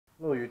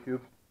Hello YouTube.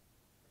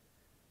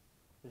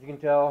 As you can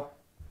tell,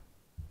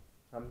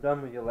 I'm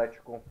done with the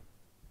electrical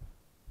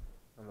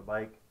on the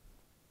bike.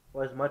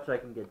 Well, as much as I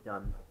can get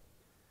done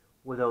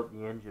without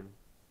the engine.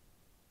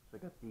 So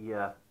I got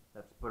the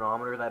that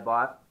speedometer that I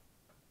bought.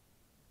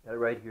 Got it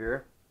right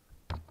here.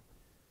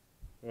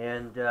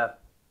 And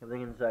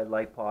everything inside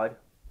light pod,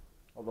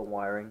 all the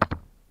wiring.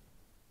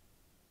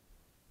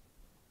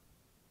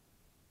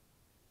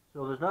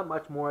 So there's not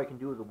much more I can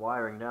do with the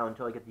wiring now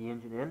until I get the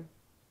engine in.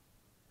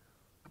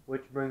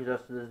 Which brings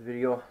us to this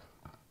video.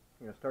 I'm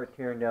going to start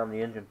tearing down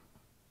the engine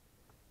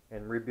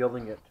and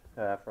rebuilding it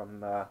from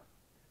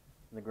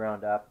the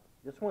ground up.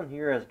 This one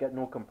here has got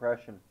no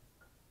compression.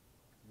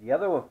 The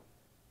other one,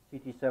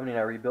 ct70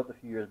 I rebuilt a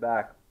few years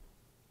back,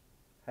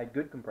 had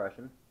good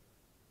compression.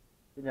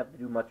 Didn't have to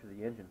do much with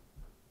the engine.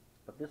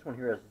 But this one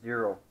here has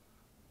zero.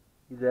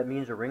 Either that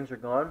means the rings are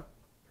gone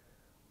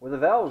or the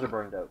valves are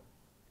burned out.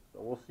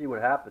 So we'll see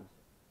what happens.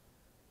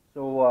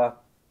 So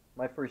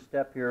my first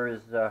step here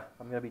is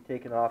I'm going to be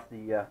taking off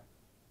the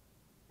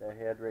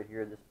head right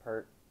here, this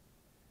part.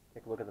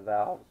 Take a look at the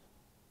valves.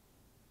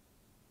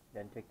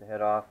 Then take the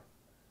head off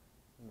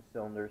and the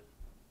cylinders.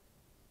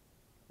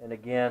 And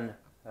again,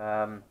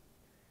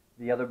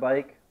 the other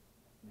bike,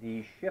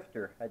 the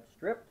shifter had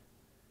stripped.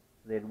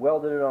 They had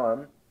welded it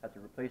on, had to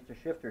replace the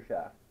shifter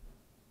shaft.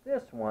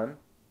 This one,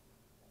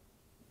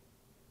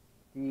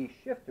 the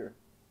shifter,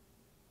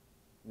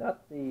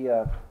 not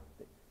the,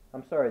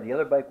 I'm sorry, the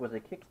other bike was a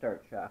kickstart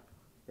shaft.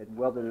 They had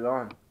welded it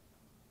on,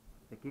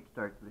 the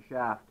kickstart to the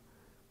shaft.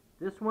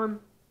 This one,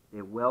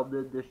 they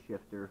welded the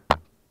shifter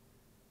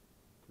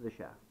to the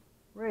shaft.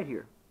 Right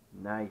here.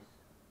 Nice.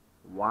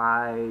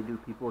 Why do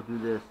people do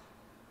this?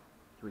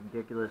 It's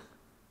ridiculous.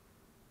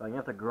 So I'm going to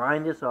have to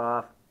grind this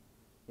off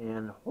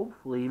and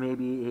hopefully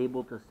maybe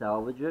able to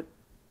salvage it.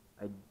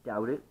 I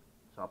doubt it.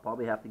 So I'll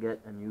probably have to get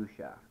a new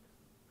shaft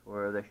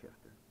for the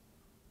shifter.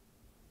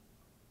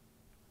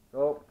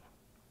 So,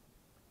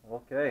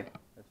 okay,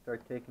 let's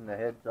start taking the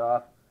heads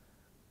off.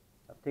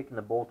 I've taken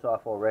the bolts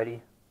off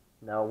already.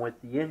 Now with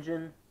the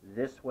engine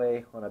this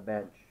way on a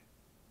bench,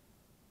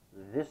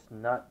 this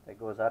nut that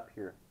goes up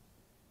here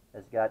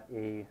has got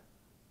a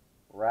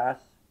brass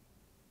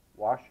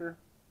washer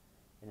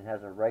and it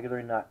has a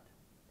regular nut.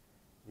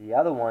 The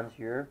other ones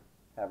here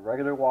have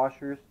regular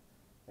washers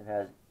and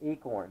has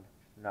acorn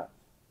nuts.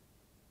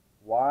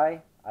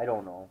 Why? I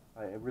don't know.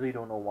 I really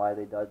don't know why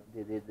they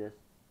did this.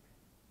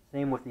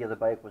 Same with the other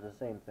bike, was the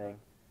same thing.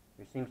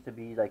 There seems to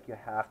be like you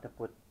have to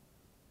put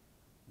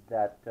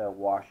that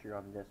washer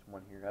on this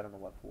one here. I don't know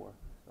what for.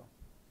 So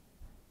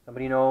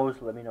somebody knows,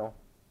 let me know.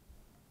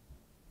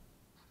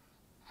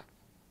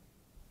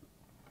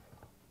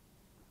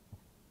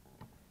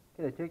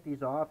 Okay, to take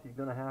these off, you're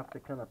going to have to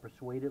kind of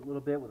persuade it a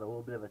little bit with a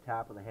little bit of a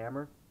tap of the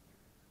hammer.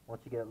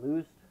 Once you get it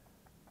loose,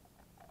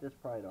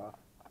 just pry it off.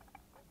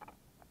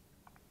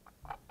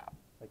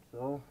 Like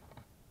so.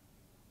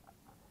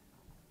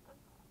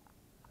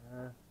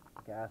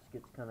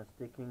 Gasket's kind of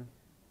sticking.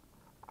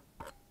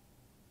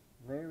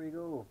 There we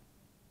go.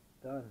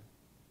 Done.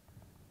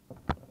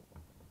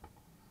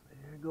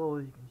 There you go.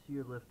 You can see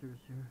your lifters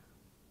here.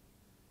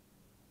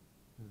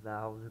 The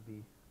valves would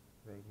be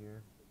right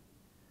here.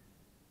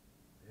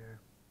 There.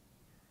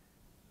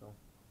 So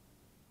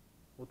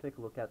we'll take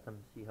a look at them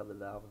and see how the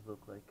valves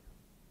look like.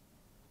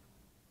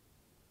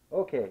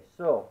 Okay,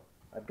 so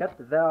I've got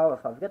the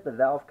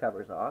valve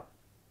covers off.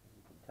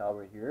 Tell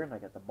right here, and I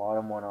got the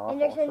bottom one off. And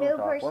there's also, a new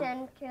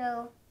person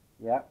too.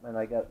 Yeah, and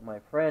I got my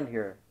friend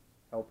here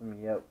helping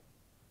me out.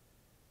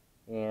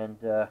 And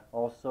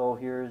also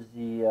here's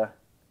the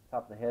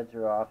top of the heads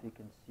are off. You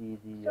can see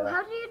the. So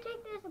how do you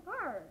take this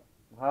apart?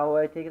 How do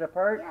I take it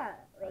apart? Yeah,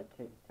 like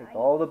I take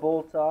all the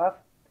bolts off,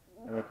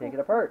 and I take it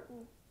apart.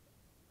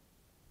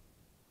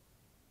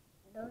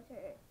 Those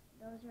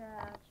are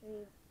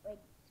actually like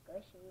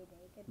squishy.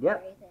 They could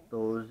Yep, break it.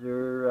 those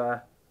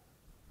are.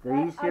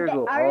 These here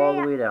go all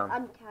the way down.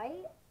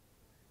 Untight?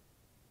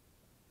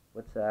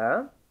 What's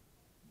that?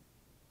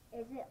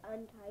 Is it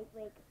untight?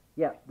 Like.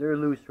 Yeah, they're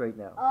loose right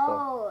now.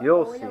 Oh, so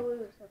you'll see.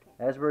 Loose. Okay.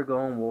 As we're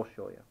going, we'll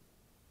show you.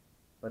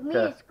 But, we need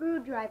a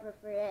screwdriver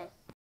for this.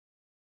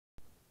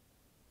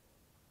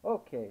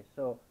 Okay,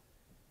 so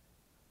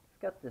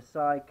I've got the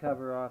side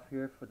cover off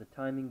here for the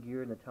timing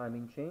gear and the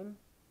timing chain.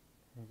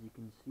 As you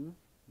can see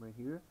right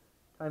here,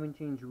 timing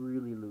chain's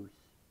really loose.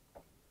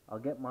 I'll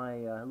get my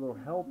little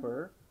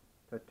helper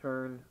to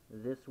turn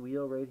this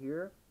wheel right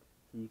here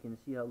so you can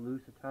see how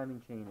loose the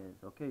timing chain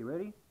is. Okay,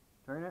 ready?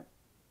 Turn it.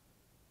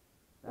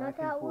 Not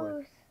that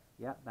loose.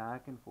 Yeah,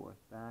 back and forth,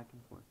 back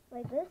and forth.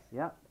 Like this?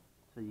 Yeah.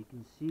 So you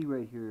can see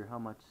right here how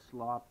much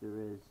slop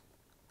there is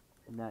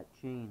in that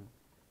chain.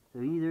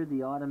 So either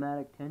the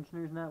automatic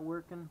tensioner's not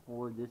working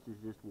or this is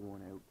just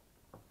worn out.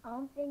 I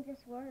don't think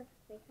this works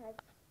because...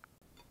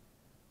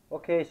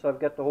 Okay, so I've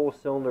got the whole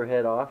cylinder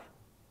head off.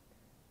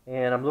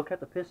 And I'm looking at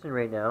the piston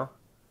right now.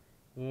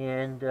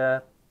 And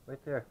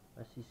right there,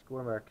 I see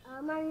score marks.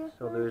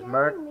 So there's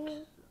marks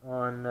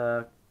on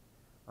the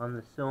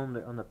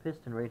cylinder, on the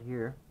piston right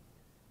here.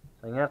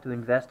 So I'm gonna have to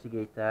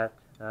investigate that.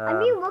 I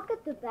mean, look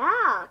at the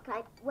back.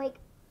 We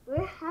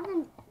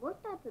haven't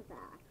looked at the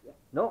back yet.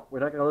 No, we're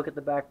not going to look at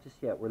the back just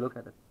yet. We're looking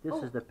at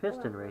this is the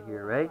piston right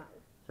here, right?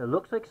 So it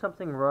looks like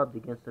something rubbed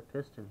against the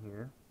piston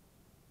here.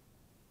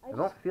 I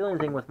don't feel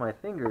anything with my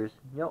fingers.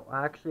 No,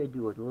 actually I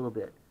do a little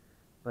bit.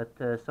 But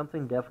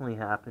something definitely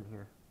happened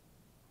here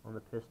on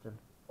the piston.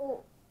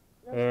 Oh.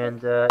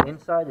 And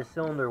inside the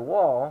cylinder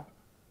wall,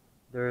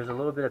 there's a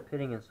little bit of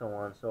pitting and so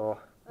on. So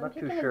I'm not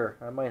too sure.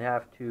 I might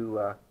have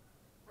to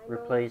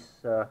replace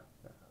the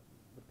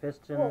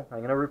piston. Oh. I'm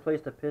going to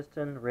replace the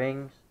piston,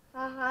 rings.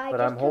 But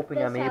I'm hoping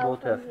I'm able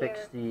to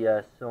fix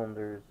the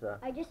cylinders.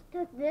 I just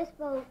took this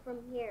bolt from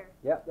here.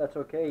 Yeah, that's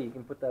okay. You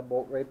can put that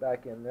bolt right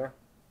back in there.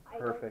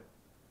 Perfect.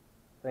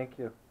 Thank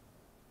you.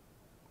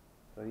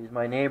 So he's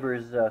my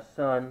neighbor's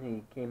son.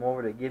 He came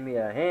over to give me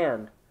a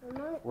hand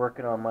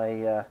working on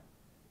my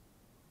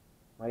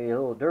my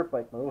little dirt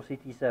bike, my little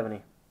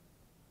ct70.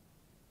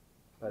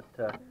 But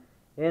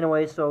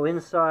anyway, so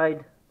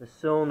inside the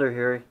cylinder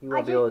here, you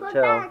won't be able to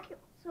tell.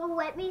 So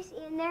let me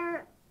see in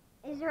there.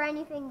 Is there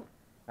anything?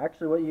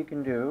 Actually, what you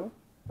can do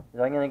is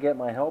I'm going to get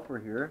my helper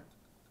here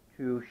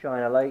to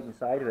shine a light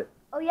inside of it.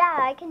 Oh yeah,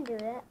 I can do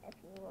that if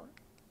you want.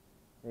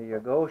 There you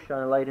go.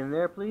 Shine a light in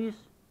there, please.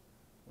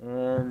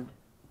 And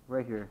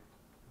right here.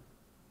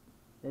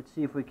 Let's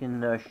see if we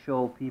can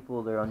show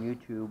people there on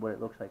YouTube what it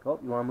looks like. Oh,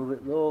 you want to move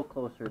it a little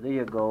closer. There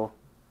you go.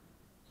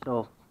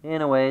 So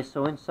anyway,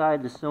 so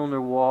inside the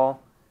cylinder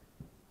wall,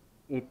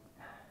 I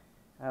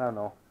don't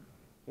know.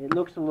 It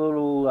looks a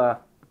little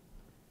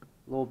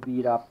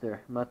beat up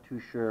there. I'm not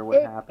too sure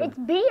what happened. It's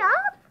beat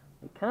up?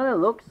 It kind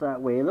of looks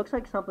that way. It looks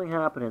like something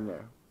happened in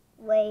there.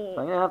 Wait.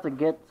 So I'm going to have to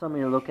get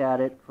somebody to look at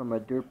it from a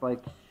dirt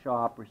bike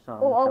shop or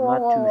something. I'm not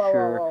too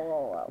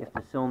sure if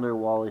the cylinder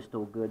wall is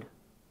still good.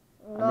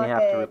 I may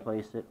have to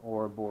replace it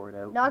or bore it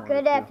out. Not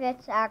good if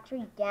it's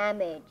actually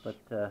damaged. But,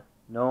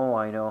 no,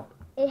 I know.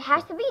 It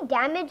has to be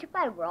damaged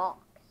by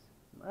rocks.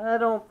 I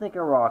don't think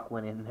a rock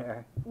went in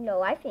there.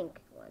 No, I think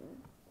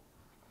one.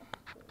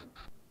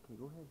 Okay,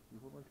 go ahead. You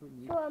hold on to it.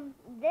 So,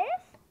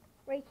 this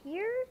right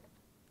here is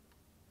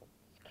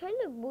kind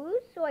of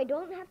loose, so I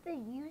don't have to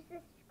use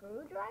this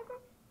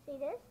screwdriver. See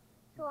this?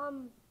 So,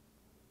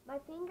 my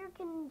finger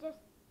can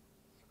just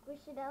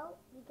squish it out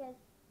because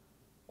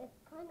it's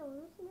kind of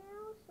loose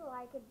now, so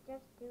I could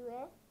just do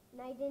it.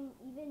 And I didn't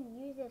even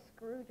use a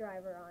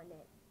screwdriver on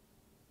it.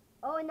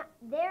 Oh, and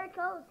there it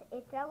goes.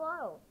 It fell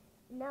out.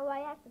 Now I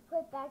have to put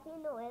it back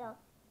in a little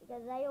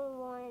because I don't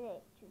want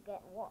it to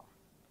get lost.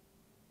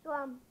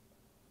 So,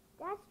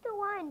 that's the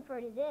one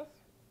for this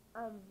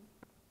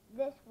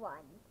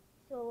one.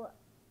 So,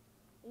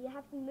 you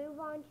have to move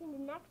on to the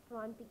next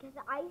one because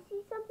I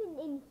see something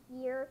in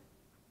here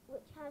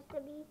which has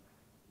to be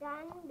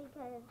done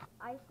because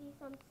I see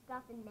some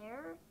stuff in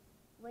there,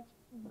 which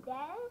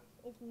this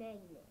is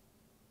magnet,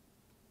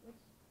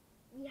 which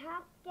we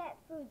have to get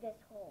through this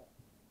hole.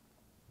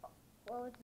 Well, it's